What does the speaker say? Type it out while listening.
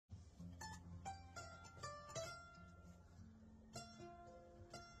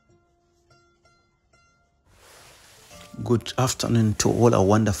Good afternoon to all our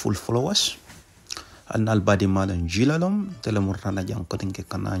wonderful followers. Anal badi malan jilalom telemurana jankotin ke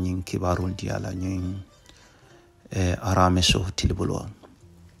kana nyin kibarul diala nyin arame so tilbulo.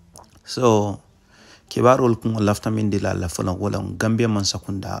 So kibarul kun lafta min dila la fona wala Gambia man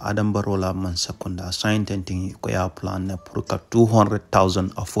sakunda Adam Barola man sakunda sign tenting ko ya plan pour ka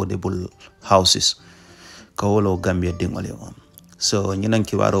 200,000 affordable houses ka wolo Gambia dingole on. So nyinan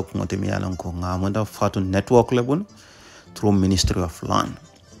kibaro kun otemi yalan ko ngamanda fatu network lebun through Ministry of Land.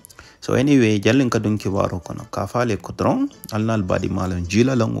 So anyway, jalin kadun kibaro kono kafale kodron alnal badi malan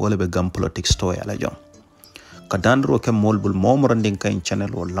jila lang wala be gam politics to yala jom. Kadandro ke molbul momranding kain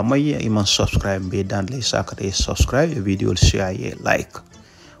channel o lamay iman subscribe be dan le sakate subscribe video share like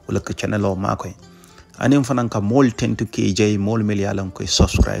wala ke channel o makoy. Anim fanan ka mol 10 to kj mol milialan ko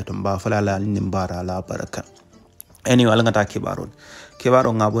subscribe to ba fala la nimbara la baraka. Anyway, alangata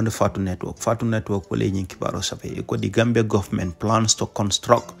kibaro ngabo ne Fatu Network wale nyin kibaro sape ko the Gambia government plans to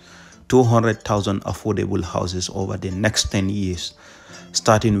construct 200,000 affordable houses over the next 10 years,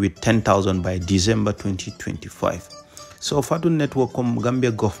 starting with 10,000 by December 2025. So Fatu Network kom Gambia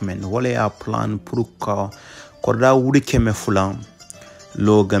government wale a plan pour ka korda wudi keme fulam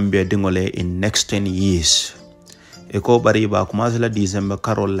lo Gambia dingole in next 10 years. Eko bari ba kumazela December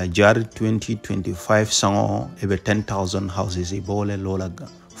karol la jar 2025 sango ebe 10,000 houses ibole lola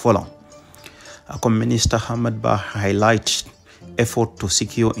follow. Akom Minister Hamad Ba highlights effort to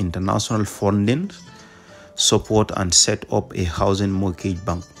secure international funding, support and set up a housing mortgage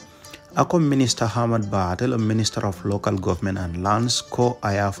bank. Akom Minister Hamad Ba tell Minister of Local Government and Lands ko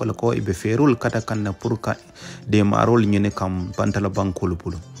ayafal ko ibe ferul katakan na purka de marol nyene kam pantala bankulu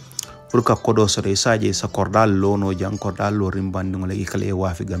pulu. Purka kodo sore saje sa kordal lono jang kordal lo rimbandingole ikale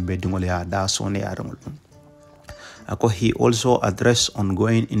wafi Gambia dingole ya da sone arangol. Ako he also addressed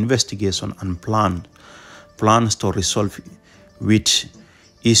ongoing investigation and plans to resolve which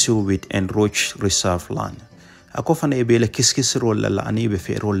issue with enroached reserve land. Ako fana ebele kiskis role la ani be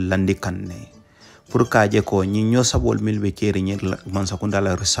fe role landi kanne. Purka je ko nyinyo sabol milbe keri nyer man sakunda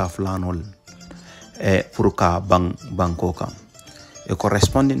la reserve land hol purka banko kam.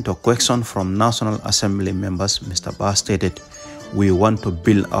 Corresponding to a question from National Assembly members, Mr. Ba stated, "We want to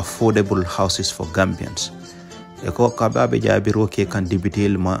build affordable houses for Gambians." Eko kababe jabiro ke kan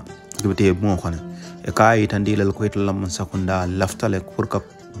dibite mo khone. Eka itandila ko itala man sakunda laftale purka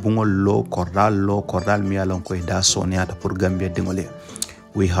bungol lo kordal mi alon ko da soniata pour Gambia dingole.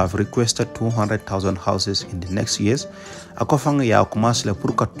 We have requested 200,000 houses in the next years. Akofang ya kumasle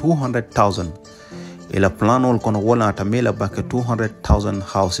purka 200,000. Ela planol kono wala tamela bake 200,000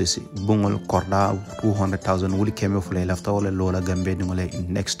 houses bungol korda 200,000 wuli keme fule lafta wala lola Gambia dingole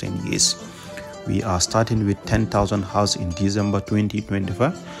in next 10 years. We are starting with 10,000 house in December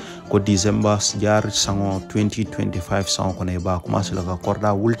 2025. Ko December jar sango 2025 sango kono ba kumasela ka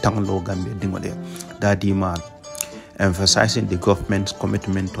korda wul tanglo Gambia dingole da di mal, emphasizing the government's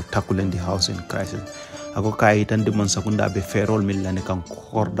commitment to tackling the housing crisis. Ako kay tan de man sakunda be ferol millane kan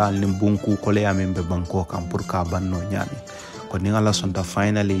kordal nim bunku kole amembe banko kan pour ka banno nyami ko ningala sonta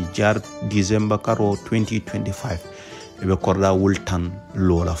finally jar December karo 2025 be korda wultan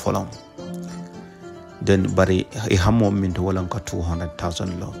lola folon den bari e hammo min to wala ka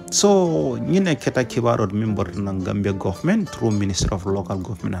 200,000 lo. So nyine keta kibaro member nan Gambia government through Minister of Local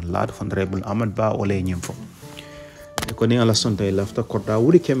Government and Land Honorable Ahmad Ba ole nyimfo ko ni ala sonta e lafta korda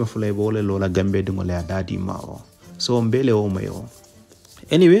wuri keme fulay bo le lola Gambia dingole adadi mao. So mbele o mayo.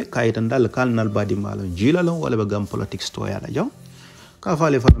 Anyway, kaitan dal kalnal badi malo jila lon wala be gam politics to yala jaw. Ka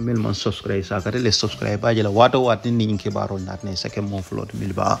fale fa mil man subscribe sa kare le subscribe ajala wato watin ni ke baro nat ne sake mo float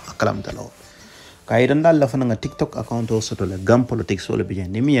mil ba akalam talo. Kaitan dal la fa nga TikTok account o soto le gam politics wala be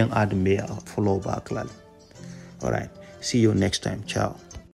ni mi yang adme follow ba klal. All right. See you next time. Ciao.